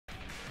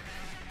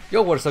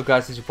Yo, what's up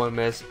guys, it's your boy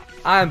Mez.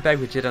 I am back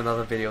with yet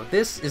another video.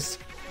 This is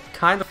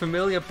kind of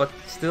familiar, but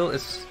still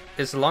it's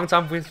a long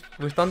time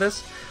we've done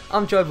this.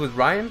 I'm joined with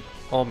Ryan,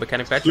 or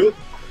Mechanic Patrick.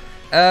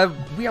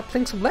 We are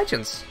playing some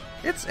Legends.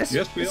 It's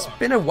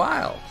been a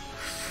while.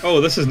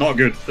 Oh, this is not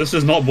good. This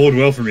does not bode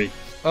well for me.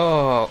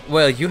 Oh,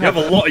 well, you have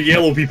a lot of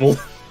yellow people.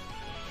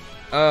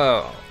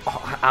 Oh,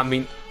 I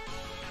mean...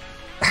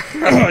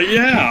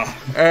 yeah!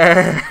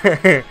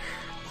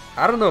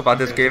 I don't know about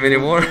this game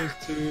anymore.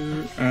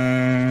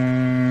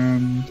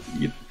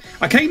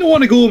 I kind of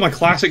want to go with my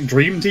classic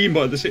dream team,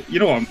 but this, you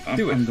know what?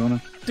 I'm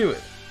gonna do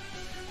it.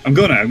 I'm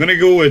gonna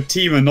go with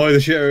team annoy the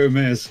shit out of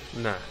Mez.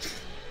 Nah,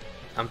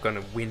 I'm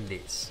gonna win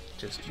this.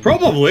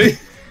 Probably.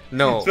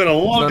 No, it's been a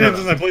long time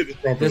since I played this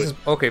properly. This is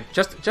okay.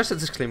 Just a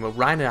disclaimer.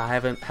 Ryan and I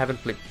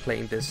haven't been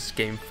playing this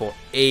game for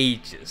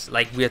ages.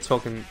 Like we are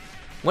talking,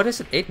 what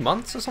is it? 8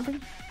 months or something?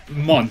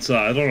 Months.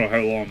 I don't know how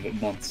long, but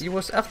months. It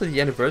was after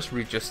the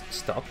anniversary just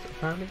stopped.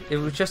 Apparently, it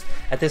was just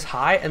at this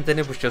high, and then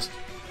it was just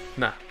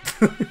nah.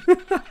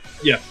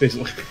 Yeah,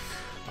 basically.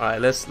 All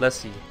right, let's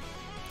see.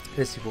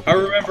 Let's see what I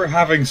remember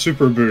having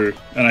Super Boo,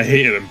 and I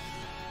hated him.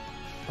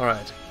 All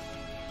right.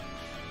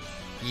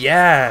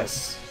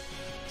 Yes.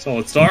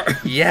 Solid start.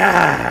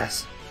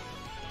 Yes.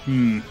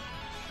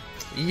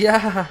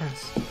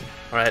 Yes.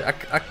 All right.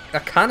 I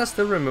kind of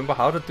still remember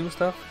how to do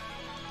stuff.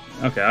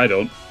 Okay, I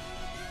don't.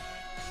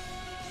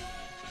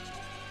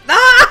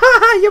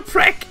 Ah! You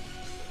prick!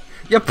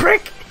 You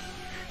prick!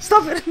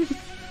 Stop it!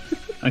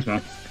 Thanks,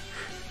 man.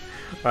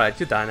 Alright,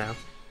 you die now.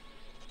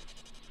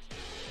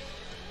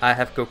 I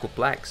have Goku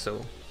Black,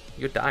 so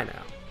you die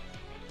now.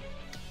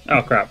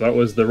 Oh crap, that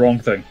was the wrong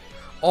thing.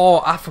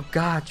 Oh, I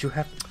forgot you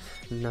have...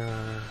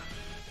 Nah.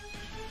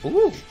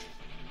 Ooh.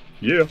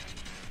 Yeah.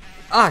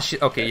 Ah,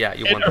 shit. Okay, yeah,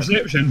 you won.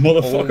 Interception,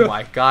 motherfucker. Oh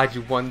my god,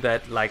 you won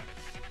that like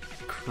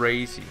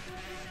crazy.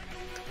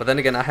 But then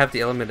again, I have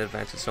the element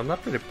advantage, so I'm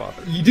not really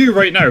bothered. You do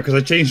right now, because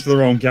I changed to the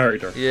wrong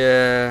character.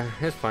 Yeah,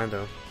 it's fine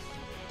though.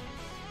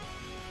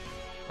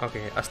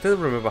 Okay, I still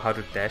remember how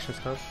to dash and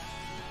stuff.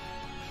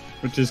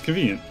 Which is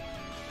convenient.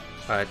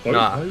 Alright,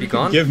 nah, be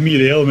gone. Give me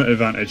the element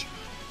advantage.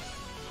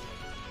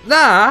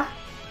 Nah!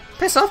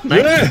 Piss off,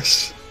 mate!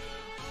 Yes!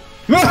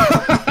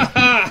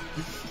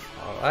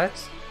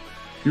 Alright.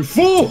 You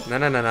fool! No,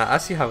 I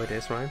see how it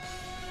is, Ryan.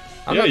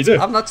 You do.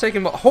 I'm not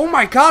taking more. Oh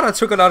my god, I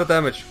took a lot of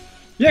damage!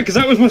 Yeah, because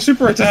that was my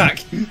super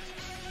attack!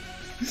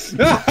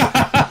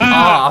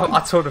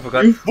 I totally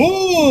forgot. You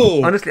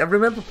fool! Honestly, I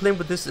remember playing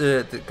with this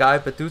the guy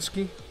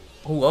Badutsky,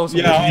 who also...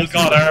 Yeah, oh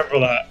god, I remember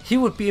that. He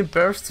would be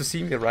embarrassed to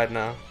see me right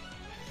now.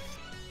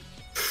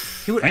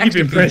 He would actually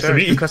actually be impressed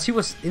embarrassed me. because he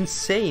was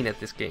insane at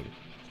this game.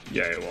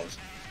 Yeah, it was.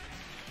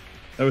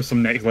 That was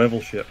some next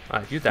level shit.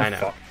 Alright, you die now.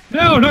 Fuck.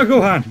 No, not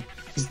Gohan!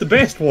 It's the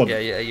best one!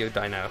 Yeah, you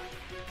die now.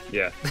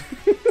 Yeah.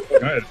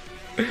 Right.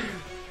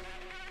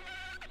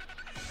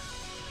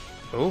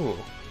 Oh.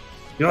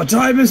 Your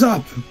time is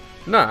up!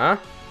 Nah.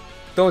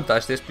 Don't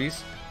touch this,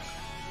 please.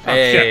 Oh,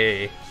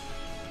 hey. Shit.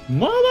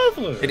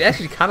 Motherfucker! It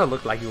actually kind of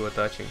looked like you were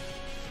touching.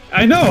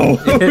 I know!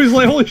 I was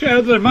like, holy shit,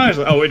 how did I manage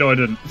that? Oh, wait, no, I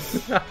didn't.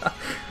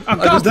 Oh,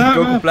 god damn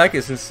it! Goku Black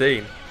is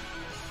insane.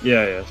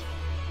 Yeah, yes.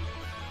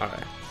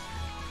 Alright.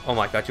 Oh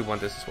my god, you won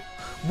this as well.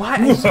 Why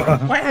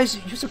are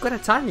you so good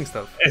at timing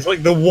stuff? It's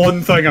like the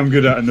one thing I'm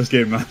good at in this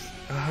game, man.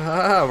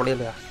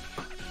 Really? I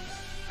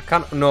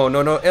can't. No,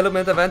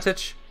 element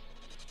advantage.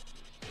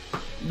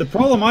 The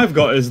problem I've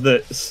got is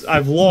that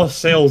I've lost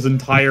Cell's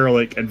entire,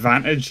 like,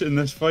 advantage in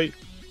this fight.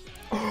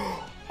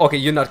 Okay,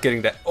 you're not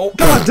getting that. Oh,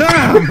 god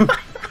damn!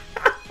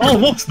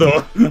 Almost,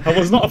 though. I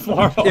was not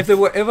far off. If there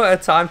were ever a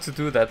time to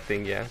do that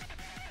thing, yeah.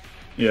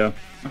 Yeah.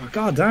 Oh,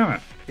 god damn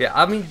it. Yeah,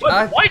 I mean...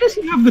 Why does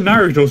he have the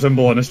Naruto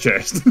symbol on his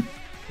chest?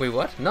 Wait,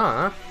 what?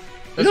 Nah.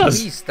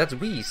 That's Whis. That's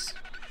Whis.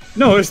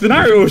 No, it's the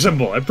Naruto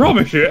symbol. I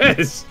promise you it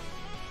is.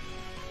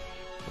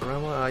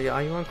 Are you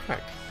on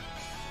crack?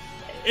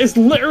 It's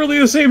literally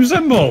the same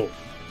symbol.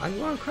 Are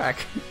you on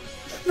crack?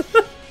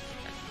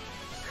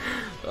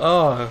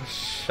 Oh,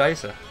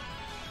 scheisse.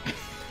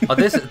 Oh,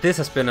 this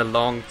has been a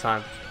long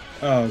time.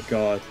 Oh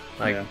god.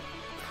 Like, yeah.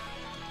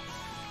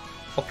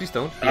 Oh, please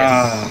don't.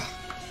 Yes.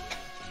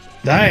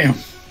 Damn.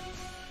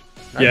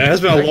 Yeah, it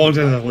has been a long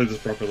time since I've played this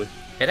properly.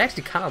 It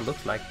actually kind of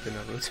looks like the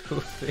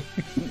Naruto thing.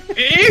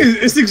 It is!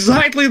 It's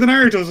exactly the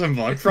Naruto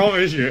symbol, I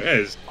promise you it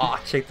is. Oh,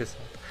 check this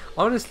out.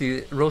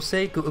 Honestly,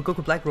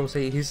 Goku Black Rose,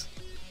 he's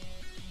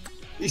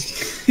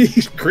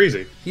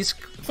crazy. He's...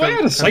 If I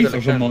had a scythe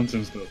or some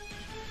nonsense though.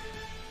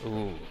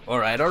 Ooh,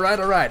 alright.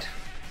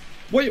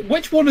 Wait,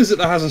 which one is it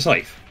that has a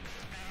scythe?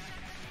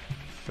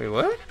 Wait,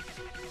 what?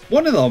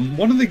 One of them,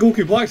 one of the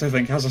Goku Blacks I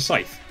think has a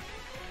scythe.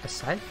 A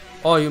scythe?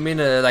 Oh, you mean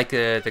like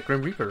the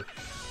Grim Reaper?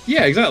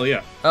 Yeah, exactly,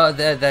 yeah.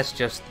 That's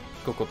just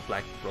Goku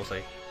Black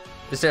Rose.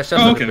 It's just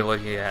the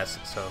ability he has,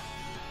 so...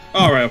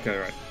 Oh, right, okay,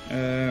 right.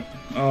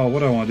 Oh, what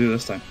do I want to do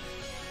this time?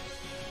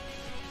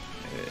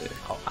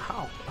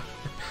 Ow.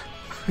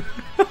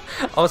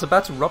 I was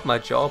about to rub my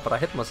jaw, but I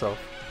hit myself.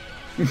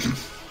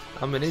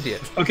 I'm an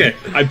idiot. Okay,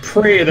 I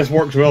pray this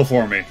works well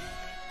for me.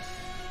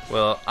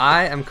 Well,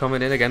 I am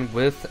coming in again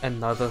with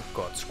another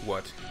God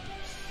Squad.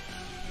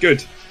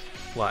 Good.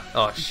 What?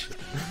 Oh shit.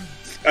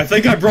 I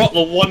think I brought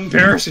the one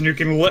person who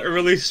can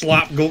literally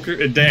slap Goku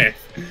to death.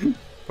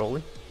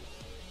 Broly?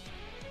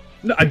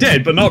 No, I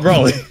did, but not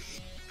Broly.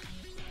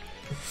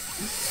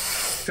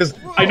 Because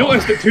I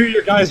noticed that 2 of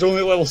your guys are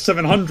only level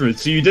 700,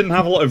 so you didn't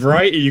have a lot of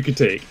variety you could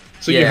take.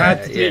 So you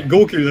had to take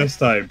Goku this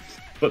time.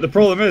 But the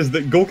problem is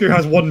that Goku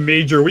has one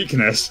major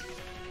weakness.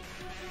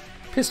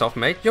 Piss off,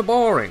 mate. You're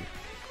boring.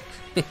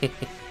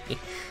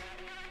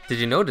 Did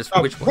you notice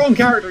which one? Wrong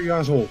character, you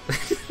asshole.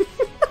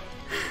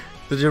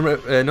 Did you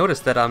notice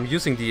that I'm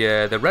using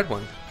the red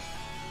one?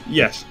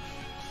 Yes.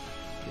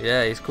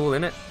 Yeah, he's cool,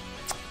 innit?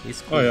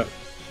 He's cool. Oh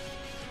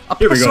yeah.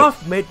 Piss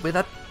off, mate, with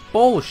that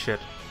bullshit.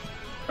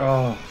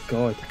 Oh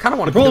god. I kind of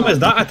want. The problem is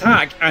that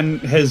attack and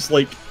his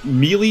like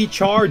melee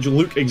charge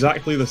look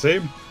exactly the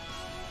same.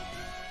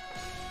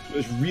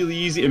 It's really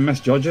easy to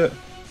misjudge it,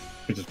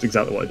 which is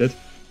exactly what I did.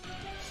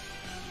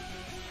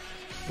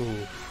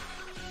 Ooh.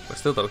 But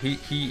still, though, he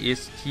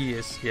is,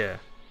 yeah.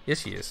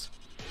 Yes, he is.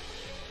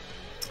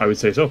 I would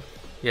say so.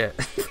 Yeah.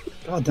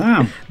 God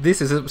damn.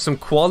 This is some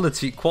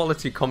quality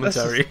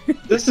commentary.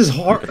 This is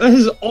hard. This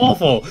is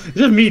awful. It's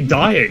just me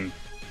dying.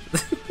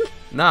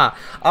 Nah,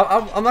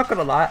 I'm not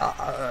gonna lie.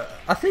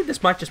 I think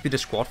this might just be the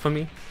squad for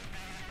me.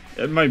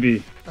 It might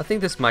be. I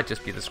think this might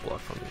just be the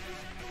squad for me.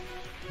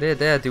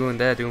 They're doing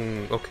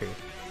okay.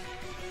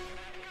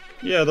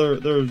 Yeah,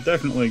 they're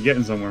definitely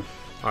getting somewhere.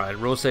 All right,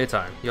 Rose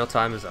time. Your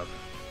time is up.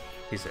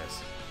 He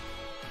says.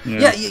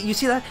 Yeah, you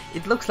see that?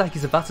 It looks like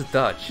he's about to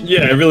dodge.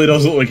 Yeah, it really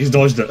does look like he's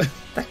dodged it.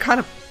 That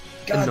kind of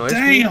annoys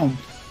damn. me.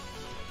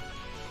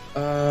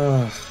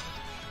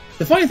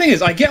 The funny thing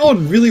is, I get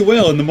on really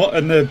well in the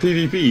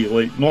PvP,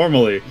 like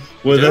normally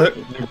with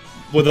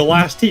the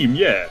last team.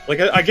 Yeah, like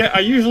I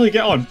usually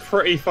get on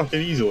pretty fucking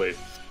easily.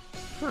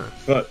 Huh.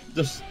 But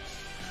just,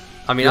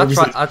 I mean, I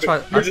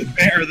try. You're just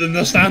better than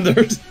the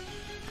standard.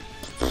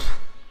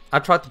 I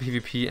tried the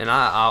PvP and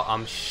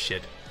I'm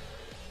shit.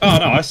 Oh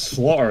no, I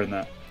slaughter in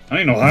that. I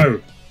don't know how.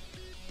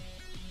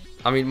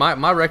 I mean,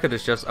 my record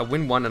is just I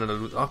win one and then I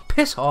lose. Oh,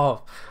 piss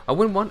off! I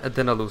win one and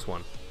then I lose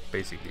one,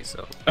 basically.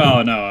 So.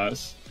 Oh no,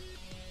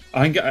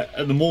 I think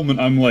at the moment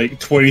I'm like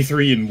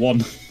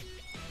 23-1.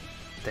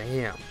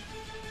 Damn.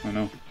 I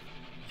know.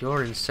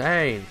 You're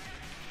insane.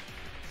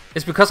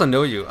 It's because I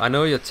know you. I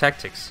know your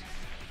tactics.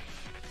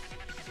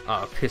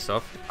 Ah, piss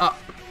off. Ah.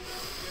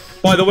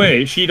 By the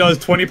way, she does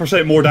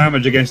 20% more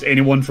damage against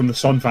anyone from the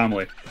Sun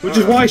family, which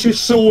is why she's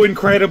so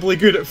incredibly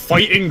good at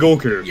fighting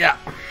Goku. Yeah,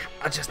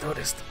 I just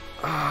noticed.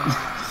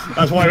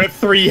 That's why with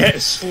 3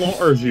 hits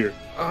slaughters you.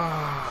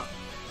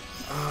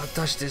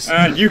 Touch this.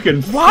 And you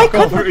can why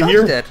fuck off out of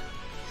here. That?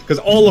 Because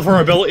all of her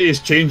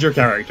abilities change your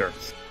character.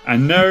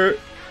 And now...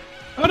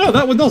 Oh no,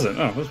 that one doesn't.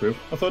 Oh, that's weird.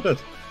 I thought it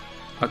did.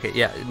 Okay,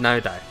 yeah, now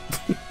you die.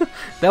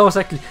 That was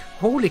actually...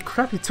 Holy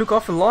crap, he took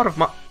off a lot of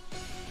my...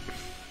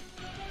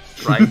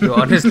 Right, you're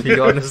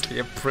honestly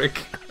a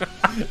prick.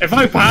 If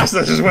I pass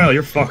this as well,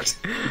 you're fucked.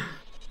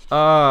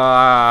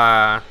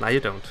 Now you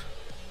don't.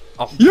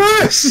 Oh.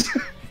 Yes!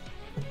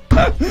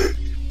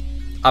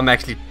 I'm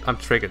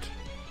triggered.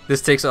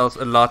 This takes us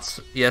a lot.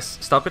 Yes,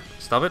 stop it.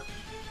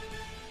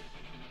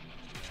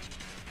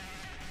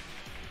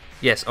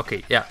 Yes,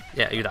 okay, yeah,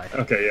 you die.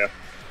 Okay, yeah.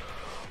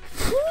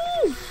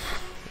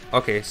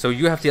 Okay, so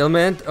you have the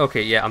element.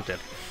 Okay, yeah, I'm dead.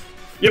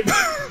 Yep.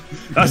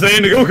 That's the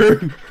end of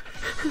Goku.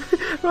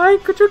 Ryan,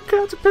 could you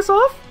care to piss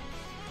off?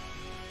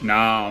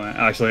 Nah, man.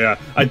 Actually, yeah.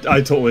 I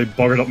totally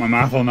buggered up my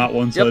math on that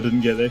one, so I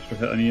didn't get the extra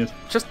hit I needed.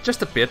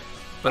 Just a bit.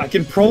 But I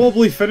can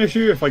probably finish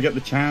you if I get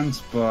the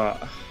chance,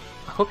 but...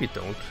 I hope you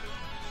don't.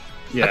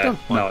 Yeah, I don't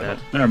want that.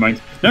 Never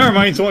mind. Never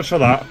mind, so much for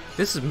that.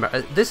 This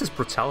is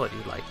brutality,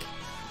 like.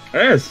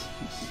 It is.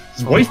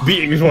 It's wife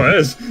beating is what it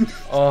is.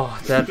 Oh,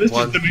 that this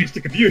one. is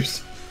domestic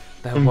abuse.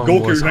 That from one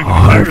Goku was 90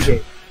 hard. years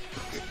ago.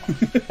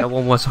 That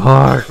one was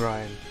hard,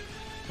 Ryan.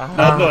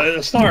 No, at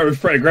the start it was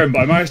pretty grim,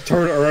 but I managed to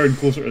turn it around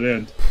closer to the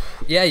end.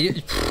 Yeah,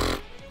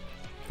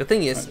 the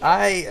thing is,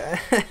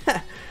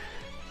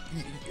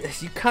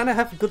 you kind of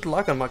have good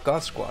luck on my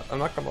God Squad. I'm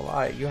not gonna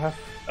lie. You have.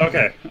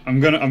 Okay,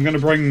 I'm gonna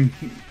bring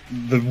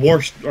the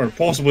worst, or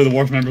possibly the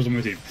worst members of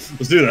my team.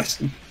 Let's do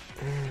this. You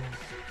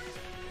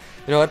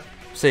know what?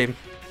 Same.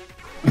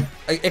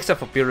 Except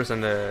for Beerus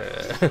and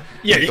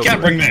yeah, you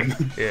can't bring them.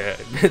 Yeah,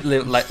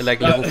 like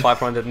level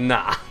 500.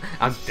 Nah,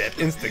 I'm dead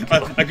instantly.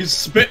 I could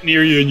spit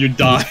near you and you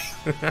die.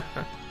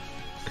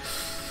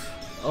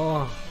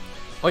 Oh,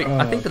 wait.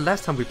 I think the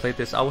last time we played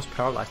this, I was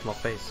paralyzed in my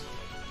face.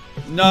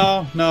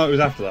 No, it was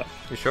after that.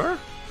 You sure?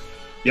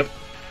 Yep.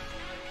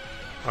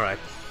 All right.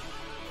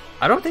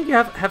 I don't think you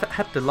have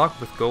had the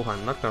luck with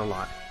Gohan. Not gonna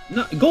lie.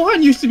 No,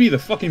 Gohan used to be the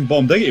fucking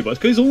bomb diggity, but it's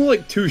because he's only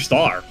like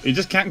 2-star. He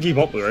just can't keep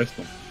up with the rest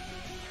of them.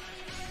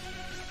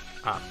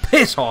 Ah,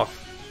 piss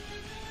off!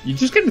 You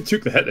just kind of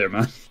took the hit there,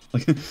 man.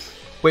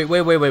 Wait.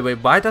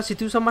 Why does he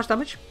do so much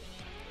damage?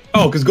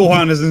 Oh, because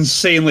Gohan is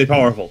insanely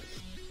powerful.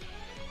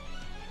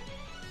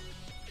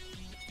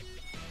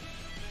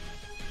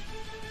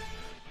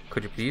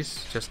 Could you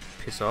please just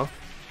piss off?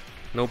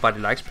 Nobody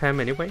likes Pam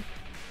anyway.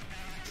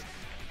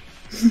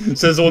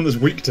 Says the one that's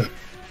weak to.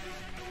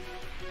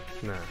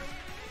 Nah.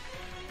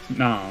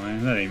 Nah,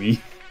 man, that ain't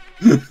me.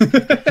 You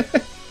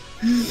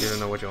don't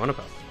know what you're on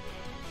about.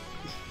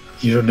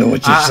 You don't know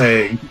what you're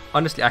saying.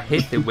 Honestly, I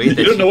hate the way that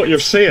you don't know what you're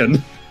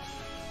saying.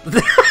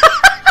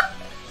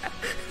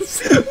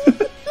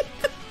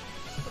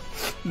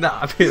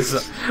 Nah, I mean,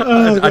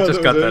 I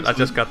just got that. I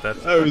just got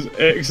that. That was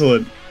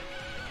excellent.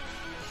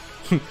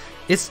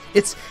 It's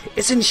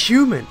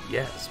inhuman,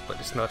 yes, but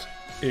it's not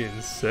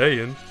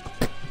insane.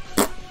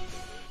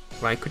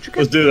 Ryan, could you?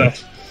 Let's do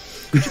that.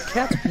 Could you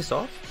care to piss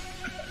off?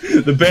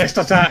 The best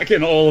attack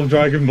in all of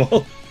Dragon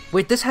Ball.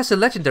 Wait, this has a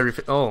legendary.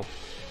 Oh.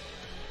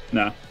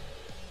 No.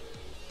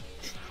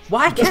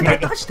 Why can't I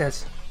dodge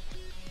this?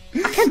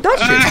 I can't dodge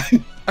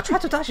it. I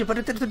tried to dodge it, but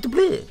it didn't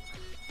do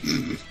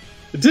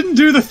It didn't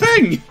do the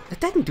thing! It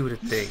didn't do the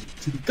thing.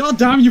 God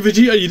damn you,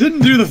 Vegeta, you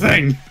didn't do the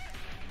thing!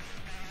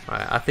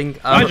 Alright, I think...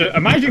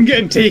 Imagine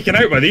getting taken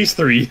out by these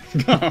three.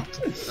 God.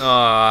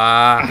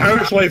 A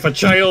housewife, a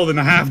child, and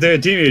a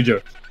half-dead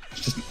teenager.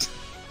 It's just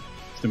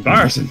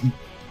embarrassing.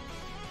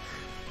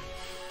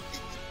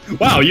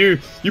 Wow, you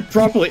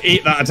properly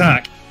ate that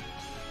attack.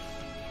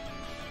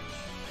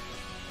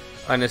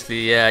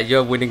 Honestly, yeah,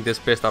 you're winning this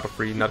best out of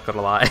 3, not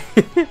gonna lie.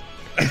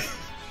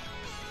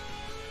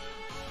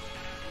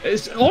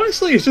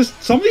 Honestly, it's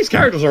just some of these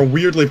characters are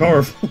weirdly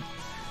powerful.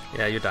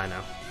 Yeah, you die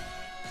now.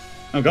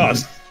 Oh god.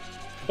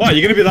 Wow,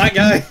 you gonna be that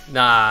guy?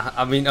 Nah,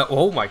 I mean,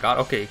 oh my god,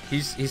 okay,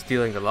 he's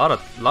dealing a lot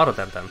of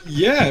them then.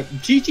 Yeah,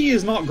 Chi-Chi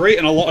is not great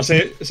in a lot of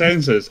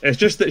senses. It's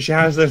just that she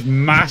has this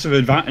massive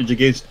advantage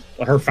against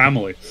her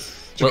family.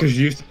 Because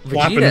you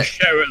slap and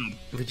shout at them.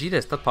 Vegeta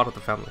is not part of the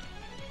family.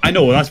 I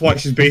know, that's why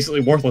she's basically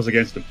worthless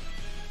against them.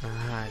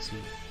 Ah, I see.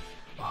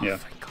 Oh, yeah.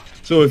 Thank God.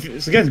 So if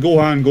it's against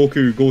Gohan,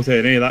 Goku, Goten,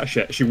 and any of that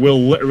shit, she will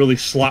literally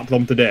slap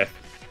them to death.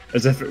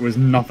 As if it was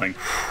nothing.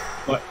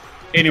 But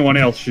anyone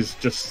else, she's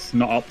just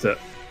not up to it.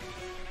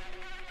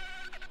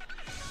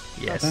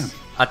 Yes.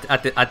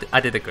 I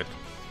did it good.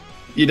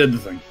 You did the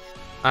thing.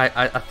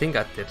 I think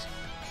I did.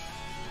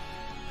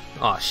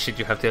 Oh shit,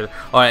 you have to.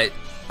 Alright,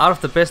 out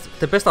of the best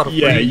out of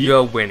 3,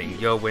 you're winning.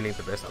 You're winning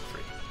the best out of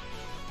 3.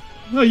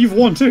 No, you've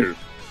won too.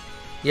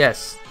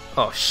 Yes.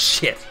 Oh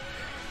shit.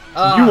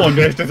 You won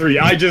best of 3.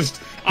 I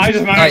just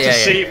managed to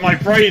save my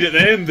pride at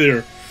the end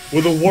there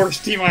with the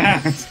worst team I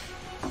had.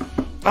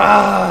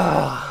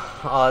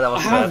 Oh, that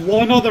was bad. I have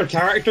one other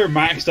character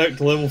maxed out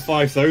to level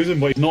 5,000,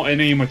 but he's not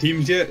in any of my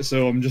teams yet,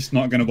 so I'm just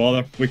not gonna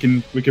bother. We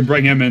can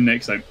bring him in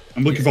next time.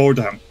 I'm looking forward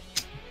to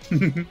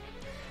him.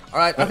 All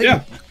right,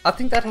 I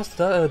think that has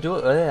to do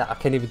it. I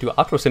can't even do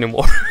outros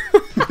anymore.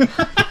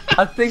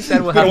 I think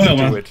that will have to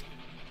do it.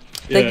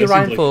 Thank you,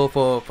 Ryan,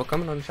 for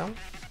coming on the channel.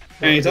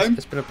 Anytime.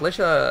 It's been a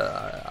pleasure.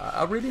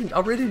 I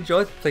really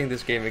enjoyed playing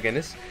this game again.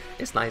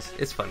 It's nice.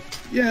 It's fun.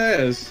 Yeah, it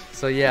is.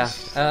 So yeah,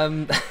 I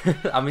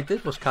mean,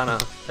 this was kind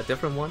of a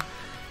different one.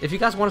 If you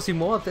guys want to see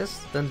more of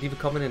this, then leave a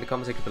comment in the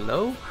comment section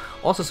below.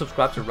 Also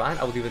subscribe to Ryan.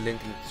 I will leave a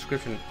link in the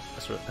description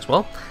as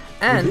well.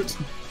 And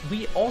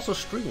we also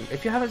stream.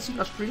 If you haven't seen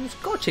our streams,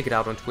 go check it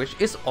out on Twitch.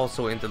 It's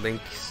also in the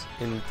links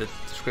in the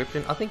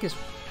description. I think it's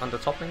on the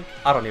top link.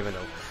 I don't even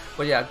know.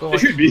 But yeah, go. It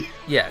should be.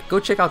 Yeah,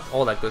 go check out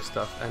all that good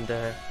stuff. And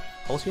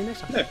I'll see you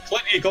next time. Yeah,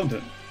 plenty of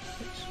content.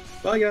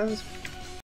 Bye, guys.